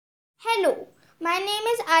Hello, my name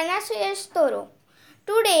is Arna Suyash Toro.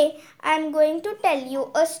 Today I am going to tell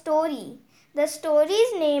you a story. The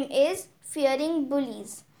story's name is Fearing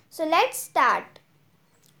Bullies. So let's start.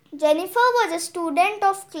 Jennifer was a student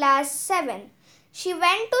of class 7. She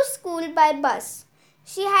went to school by bus.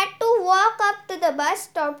 She had to walk up to the bus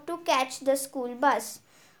stop to catch the school bus.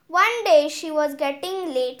 One day she was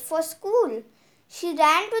getting late for school. She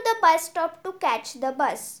ran to the bus stop to catch the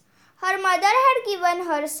bus. Her mother had given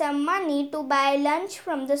her some money to buy lunch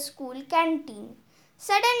from the school canteen.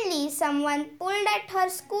 Suddenly, someone pulled at her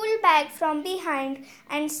school bag from behind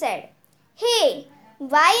and said, "Hey,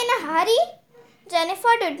 why in a hurry?"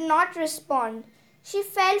 Jennifer did not respond. She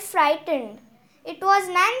felt frightened. It was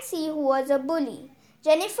Nancy who was a bully.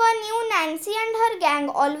 Jennifer knew Nancy and her gang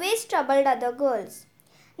always troubled other girls.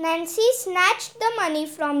 Nancy snatched the money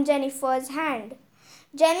from Jennifer's hand.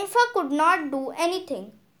 Jennifer could not do anything.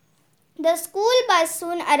 The school bus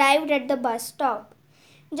soon arrived at the bus stop.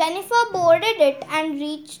 Jennifer boarded it and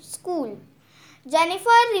reached school.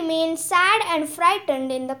 Jennifer remained sad and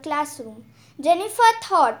frightened in the classroom. Jennifer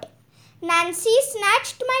thought, "Nancy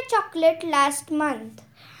snatched my chocolate last month.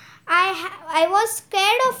 I was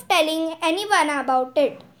scared of telling anyone about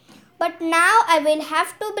it. But now I will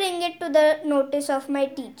have to bring it to the notice of my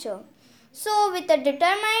teacher." So, with a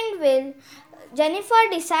determined will, Jennifer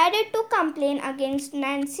decided to complain against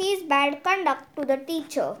Nancy's bad conduct to the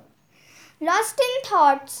teacher. Lost in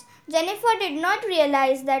thoughts, Jennifer did not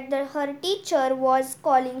realize that her teacher was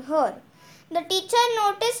calling her. The teacher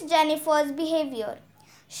noticed Jennifer's behavior.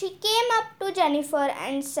 She came up to Jennifer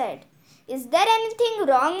and said, "Is there anything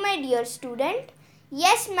wrong, my dear student?"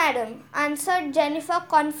 "Yes, madam," answered Jennifer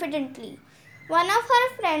confidently. One of her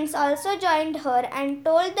friends also joined her and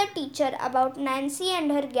told the teacher about Nancy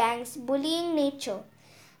and her gang's bullying nature.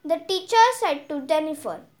 The teacher said to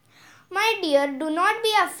Jennifer, "My dear, do not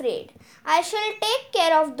be afraid. I shall take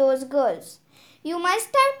care of those girls. You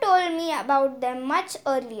must have told me about them much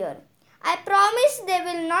earlier. I promise they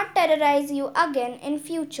will not terrorize you again in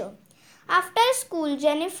future." After school,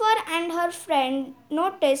 Jennifer and her friend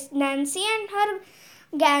noticed Nancy and her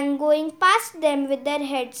gang going past them with their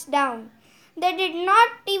heads down. They did not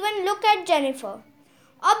even look at Jennifer.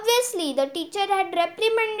 Obviously, the teacher had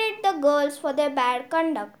reprimanded the girls for their bad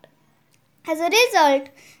conduct. As a result,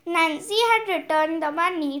 Nancy had returned the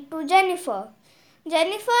money to Jennifer.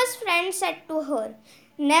 Jennifer's friend said to her,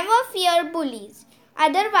 "Never fear bullies.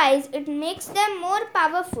 Otherwise, it makes them more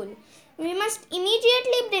powerful. We must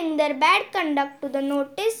immediately bring their bad conduct to the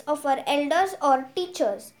notice of our elders or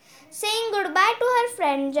teachers." Saying goodbye to her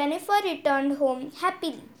friend, Jennifer returned home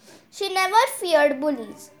happily. She never feared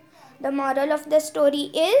bullies. The moral of the story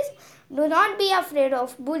is, do not be afraid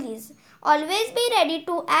of bullies. Always be ready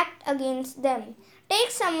to act against them.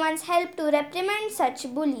 Take someone's help to reprimand such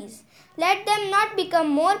bullies. Let them not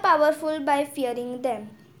become more powerful by fearing them.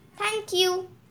 Thank you.